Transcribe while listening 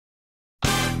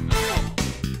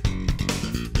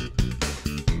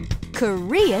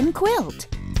Korean quilt.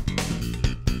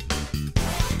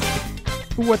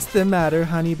 What's the matter,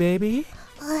 honey baby?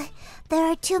 There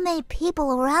are too many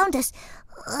people around us.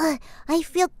 I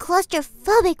feel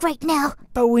claustrophobic right now.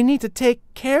 But we need to take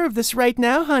care of this right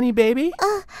now, honey baby.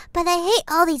 But I hate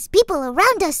all these people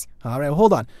around us. All right,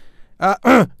 hold on.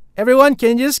 Everyone,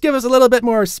 can you just give us a little bit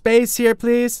more space here,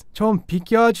 please? 좀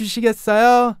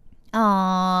비켜주시겠어요?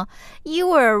 Aw, you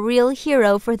were a real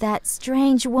hero for that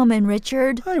strange woman,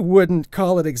 Richard. I wouldn't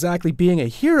call it exactly being a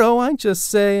hero. I'd just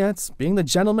say it's being the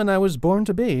gentleman I was born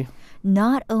to be.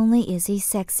 Not only is he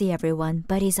sexy, everyone,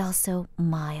 but he's also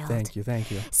mild. Thank you.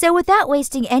 So without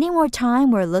wasting any more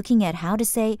time, we're looking at how to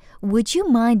say, would you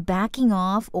mind backing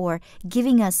off or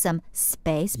giving us some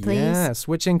space, please? Yes,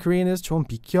 which in Korean is 좀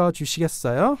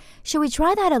비켜주시겠어요? Should we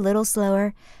try that a little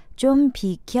slower? 좀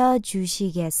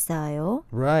비켜주시겠어요?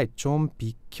 Right, 좀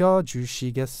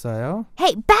비켜주시겠어요?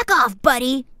 Hey, back off,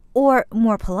 buddy! Or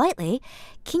more politely,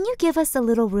 can you give us a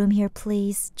little room here,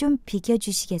 please? 좀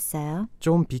비켜주시겠어요?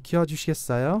 좀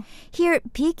비켜주시겠어요? Here,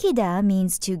 비키다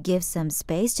means to give some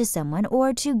space to someone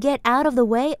or to get out of the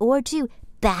way or to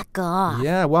back off.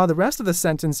 Yeah, while the rest of the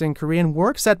sentence in Korean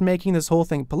works at making this whole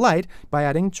thing polite by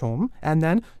adding 좀 and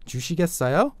then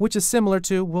주시겠어요, which is similar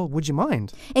to, well, would you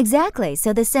mind? Exactly.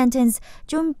 So the sentence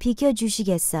좀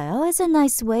비켜주시겠어요 is a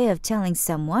nice way of telling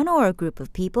someone or a group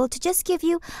of people to just give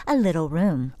you a little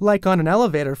room. Like on an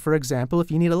elevator, for example, if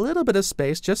you need a little bit of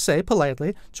space, just say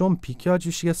politely, 좀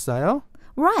비켜주시겠어요?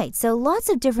 Right, so lots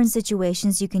of different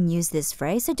situations you can use this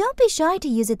phrase, so don't be shy to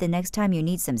use it the next time you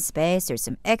need some space or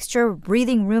some extra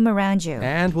breathing room around you.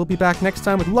 And we'll be back next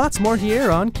time with lots more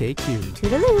here on KQ.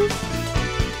 Toodaloo!